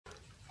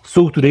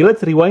So today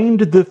let's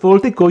rewind the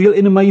faulty coil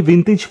in my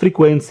vintage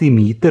frequency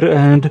meter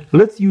and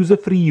let's use a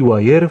free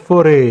wire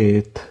for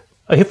it.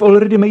 I have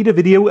already made a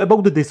video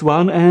about this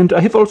one, and I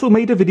have also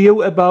made a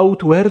video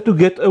about where to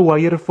get a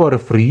wire for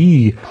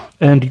free,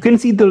 and you can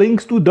see the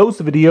links to those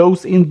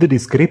videos in the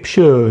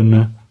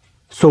description.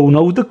 So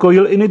now the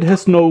coil in it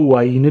has no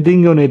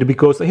winding on it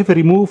because I have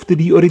removed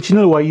the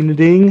original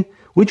winding,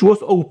 which was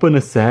open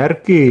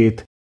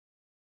circuit.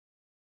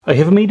 I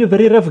have made a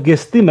very rough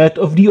guesstimate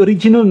of the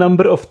original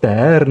number of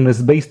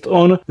turns based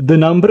on the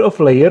number of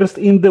layers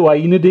in the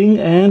winding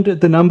and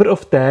the number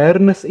of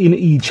turns in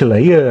each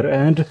layer,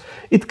 and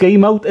it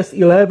came out as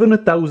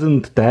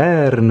 11,000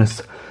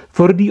 turns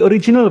for the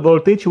original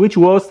voltage, which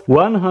was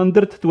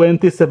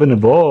 127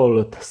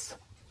 volts.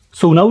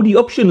 So now the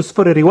options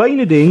for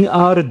rewinding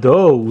are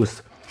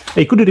those.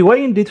 I could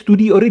rewind it to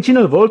the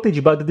original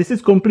voltage, but this is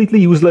completely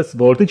useless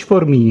voltage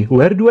for me.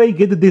 Where do I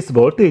get this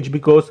voltage?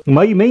 Because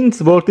my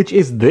mains voltage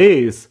is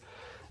this.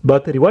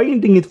 But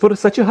rewinding it for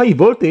such a high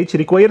voltage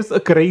requires a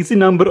crazy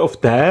number of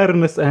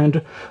turns,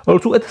 and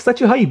also at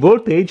such a high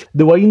voltage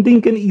the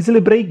winding can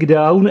easily break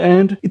down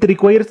and it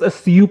requires a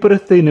super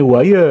thin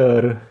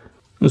wire.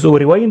 So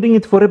rewinding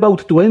it for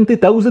about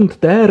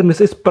 20,000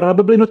 turns is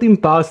probably not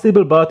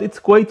impossible, but it's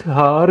quite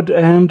hard,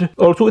 and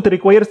also it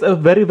requires a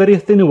very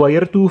thin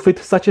wire to fit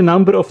such a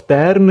number of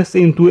turns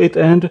into it,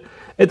 and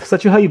at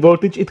such a high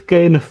voltage it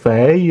can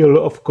fail,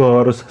 of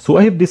course. So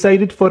I have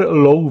decided for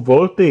low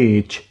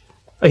voltage.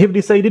 I have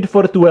decided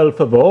for 12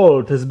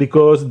 volts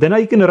because then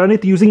I can run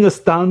it using a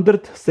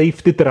standard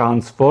safety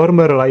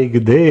transformer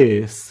like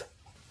this.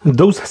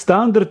 Those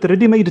standard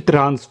ready-made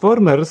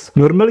transformers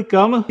normally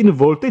come in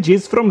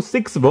voltages from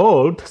 6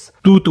 volts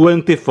to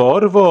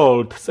 24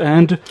 volts,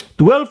 and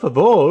 12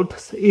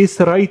 volts is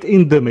right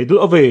in the middle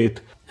of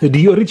it.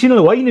 The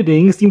original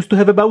winding seems to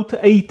have about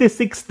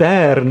 86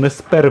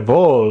 turns per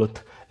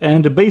volt,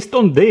 and based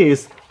on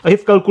this I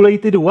have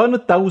calculated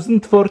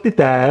 1040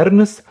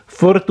 turns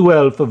for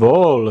 12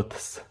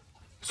 volts.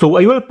 So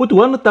I will put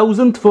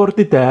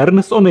 1040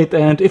 turns on it,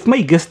 and if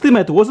my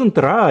guesstimate wasn't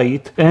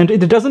right, and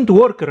it doesn't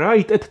work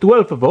right at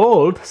 12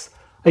 volts,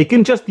 I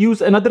can just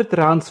use another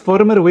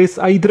transformer with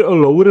either a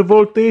lower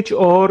voltage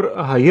or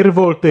a higher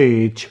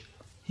voltage.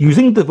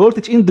 Using the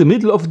voltage in the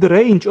middle of the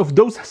range of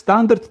those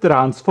standard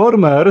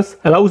transformers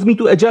allows me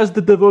to adjust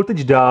the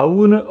voltage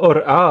down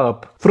or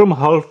up, from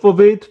half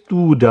of it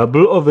to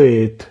double of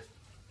it.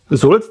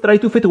 So let's try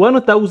to fit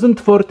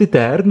 1040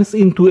 turns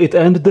into it,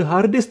 and the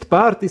hardest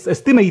part is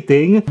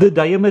estimating the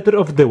diameter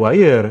of the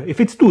wire.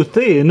 If it's too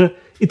thin,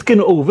 it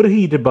can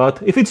overheat,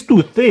 but if it's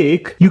too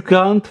thick, you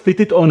can't fit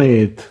it on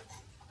it.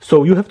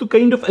 So you have to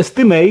kind of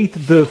estimate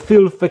the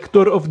fill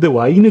factor of the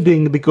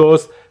winding,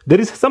 because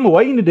there is some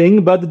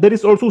winding, but there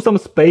is also some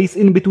space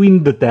in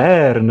between the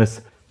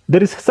turns.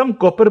 There is some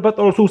copper, but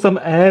also some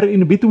air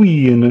in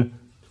between.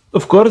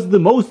 Of course, the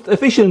most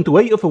efficient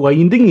way of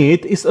winding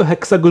it is a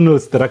hexagonal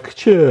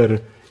structure.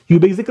 You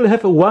basically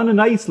have one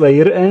nice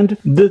layer and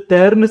the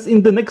turns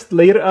in the next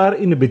layer are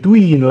in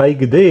between,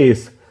 like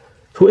this.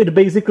 So it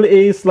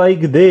basically is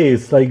like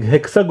this, like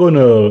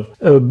hexagonal.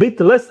 A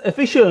bit less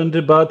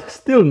efficient, but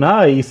still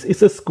nice,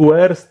 is a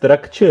square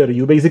structure.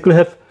 You basically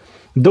have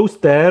those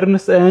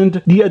turns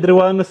and the other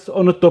ones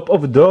on top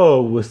of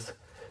those.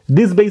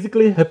 This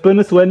basically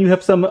happens when you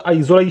have some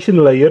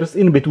isolation layers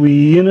in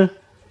between,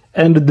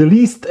 and the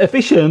least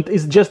efficient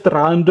is just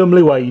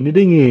randomly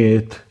winding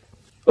it.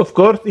 Of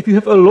course, if you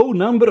have a low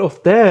number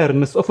of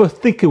turns of a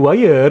thick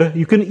wire,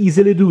 you can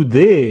easily do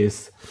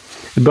this.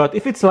 But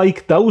if it's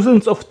like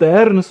thousands of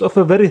turns of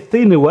a very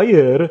thin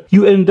wire,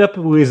 you end up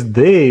with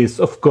this,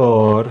 of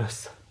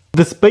course.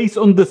 The space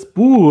on the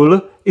spool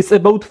is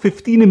about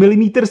 15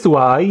 millimeters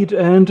wide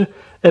and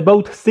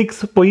about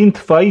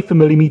 6.5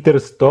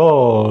 millimeters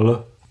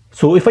tall.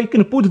 So if I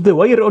can put the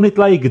wire on it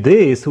like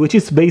this, which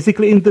is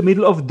basically in the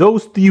middle of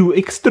those two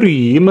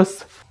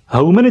extremes,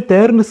 how many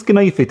turns can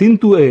I fit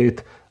into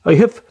it? I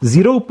have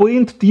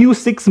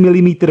 0.26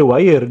 millimeter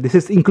wire. This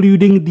is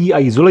including the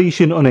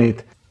isolation on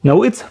it.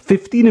 Now it's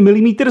 15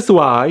 millimeters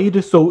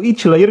wide, so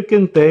each layer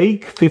can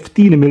take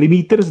 15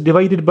 millimeters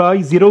divided by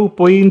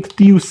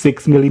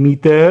 0.26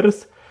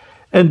 millimeters,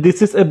 and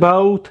this is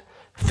about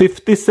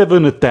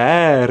 57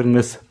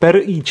 turns per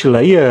each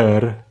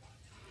layer.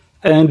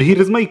 And here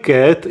is my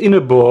cat in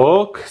a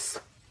box.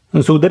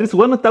 And so there is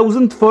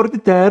 1040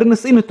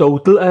 turns in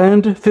total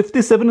and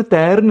 57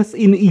 turns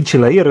in each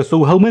layer.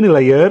 So how many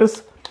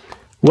layers?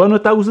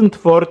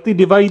 1040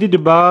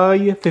 divided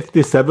by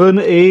 57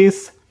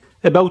 is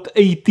about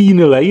 18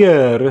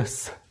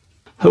 layers.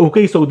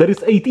 Okay, so there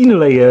is 18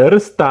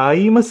 layers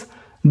times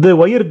the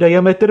wire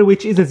diameter,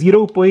 which is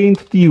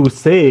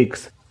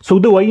 0.26. So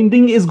the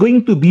winding is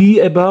going to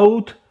be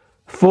about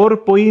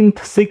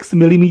 4.6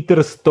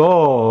 millimeters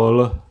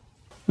tall.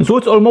 So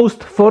it's almost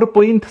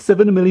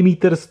 4.7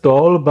 millimeters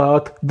tall,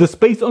 but the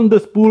space on the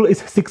spool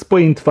is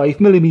 6.5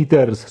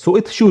 millimeters, so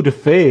it should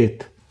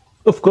fit.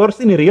 Of course,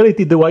 in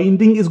reality, the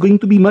winding is going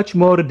to be much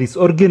more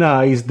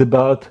disorganized,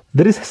 but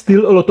there is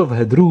still a lot of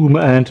headroom,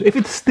 and if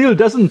it still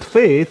doesn't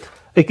fit,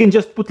 I can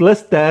just put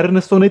less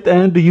turns on it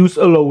and use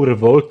a lower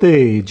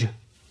voltage.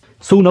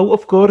 So now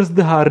of course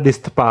the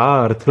hardest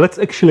part. Let's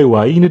actually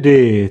wind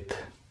it.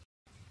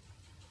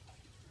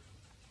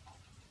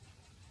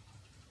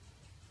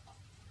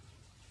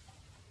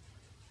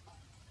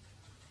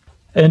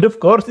 And of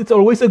course it's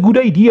always a good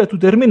idea to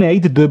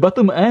terminate the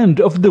bottom end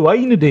of the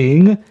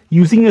winding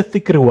using a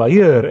thicker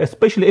wire,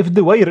 especially if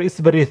the wire is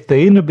very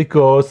thin,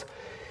 because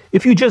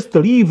if you just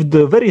leave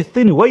the very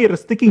thin wire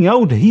sticking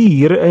out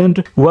here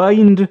and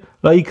wind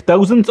like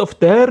thousands of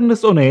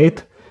turns on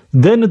it,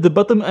 then the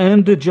bottom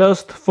end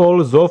just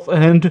falls off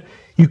and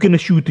you can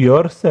shoot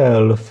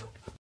yourself.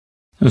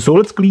 So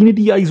let's clean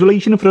the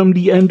isolation from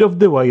the end of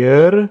the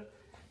wire,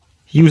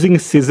 using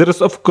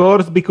scissors of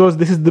course, because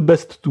this is the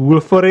best tool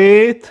for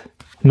it.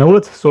 Now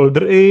let's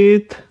solder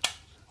it,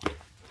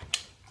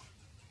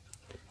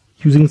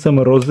 using some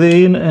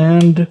rosin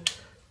and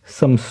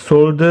some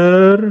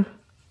solder,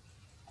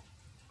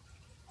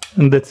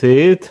 and that's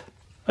it.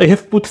 I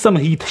have put some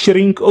heat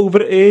shrink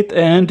over it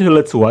and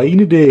let's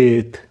wind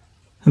it.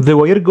 The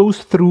wire goes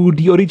through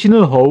the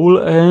original hole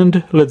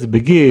and let's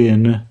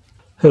begin.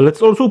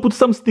 Let's also put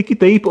some sticky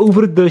tape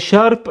over the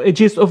sharp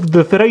edges of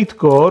the ferrite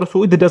core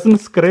so it doesn't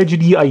scratch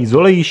the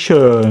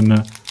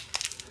isolation.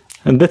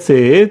 And that's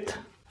it.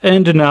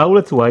 And now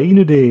let's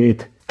wind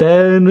it.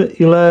 10,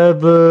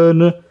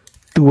 11,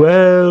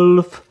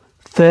 12,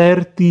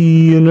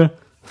 13,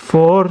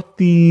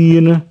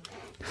 14,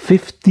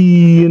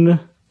 15,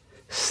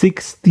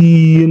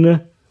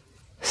 16,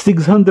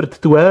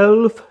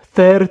 612,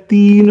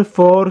 13,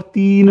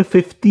 14,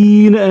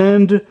 15,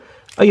 and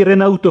I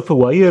ran out of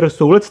wire,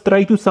 so let's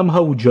try to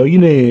somehow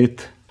join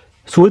it.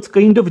 So it's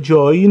kind of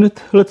joined.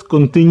 Let's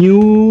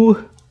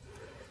continue.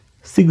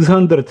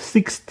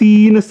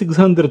 616,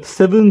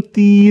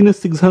 617,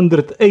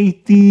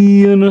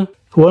 618,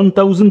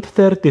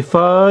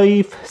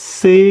 1035,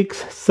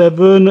 6,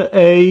 7,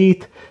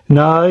 8,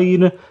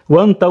 9,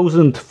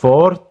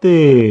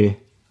 1040.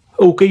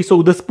 Okay,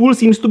 so the spool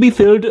seems to be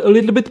filled a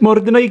little bit more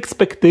than I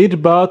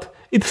expected, but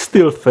it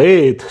still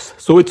fits,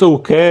 so it's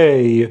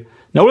okay.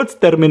 Now let's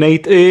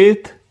terminate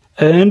it,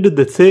 and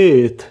that's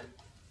it.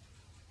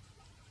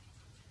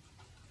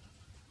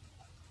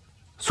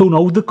 So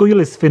now the coil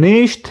is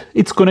finished,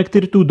 it's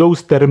connected to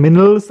those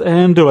terminals,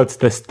 and let's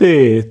test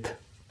it.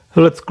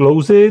 Let's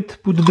close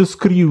it, put the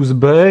screws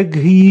back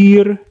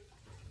here,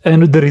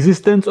 and the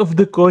resistance of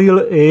the coil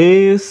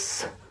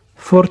is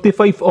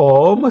 45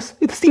 ohms.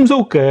 It seems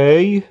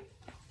okay.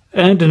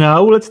 And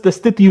now let's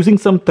test it using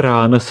some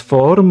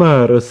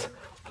transformers.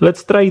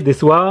 Let's try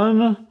this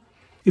one.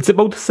 It's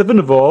about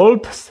 7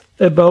 volts,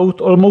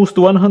 about almost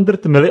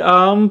 100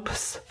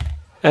 milliamps,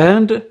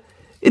 and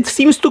it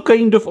seems to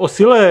kind of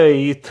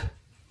oscillate.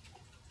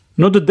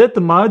 Not that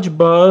much,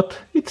 but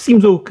it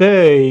seems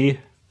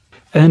okay.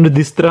 And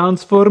this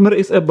transformer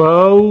is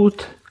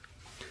about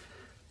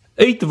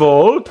 8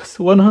 volts,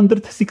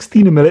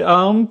 116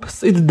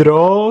 milliamps it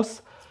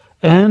draws,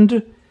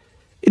 and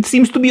it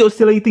seems to be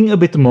oscillating a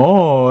bit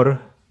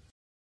more.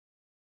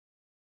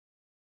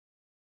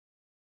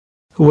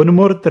 One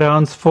more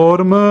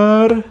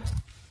transformer,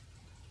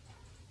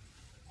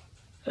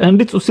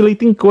 and it's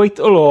oscillating quite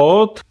a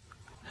lot.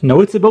 Now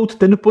it's about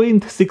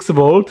 10.6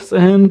 volts,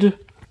 and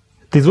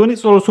this one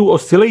is also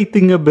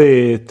oscillating a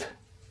bit.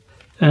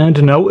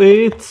 And now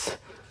it's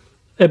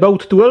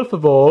about 12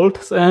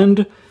 volts,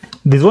 and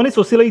this one is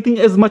oscillating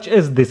as much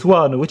as this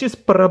one, which is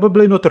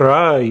probably not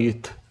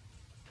right.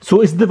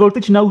 So is the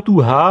voltage now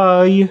too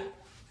high?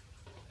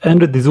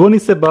 And this one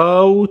is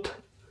about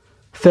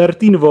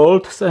 13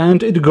 volts,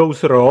 and it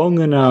goes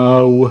wrong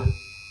now.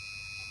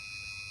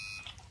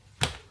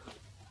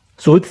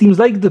 So it seems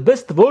like the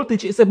best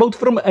voltage is about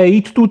from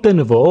 8 to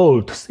 10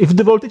 volts. If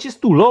the voltage is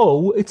too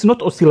low, it's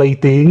not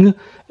oscillating,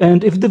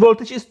 and if the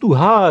voltage is too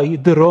high,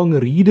 the wrong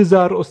readers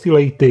are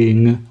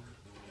oscillating.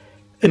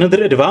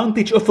 Another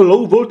advantage of a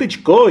low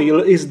voltage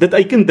coil is that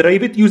I can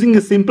drive it using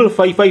a simple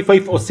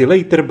 555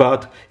 oscillator,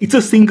 but it's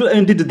a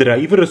single-ended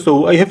driver,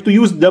 so I have to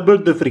use double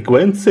the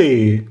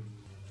frequency.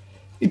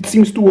 It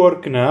seems to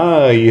work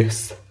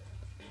nice.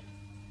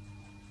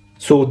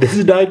 So this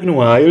is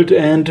Diagnoiled,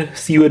 and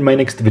see you in my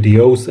next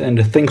videos,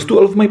 and thanks to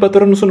all of my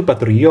patrons on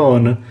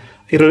Patreon.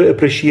 I really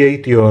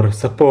appreciate your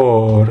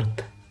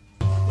support.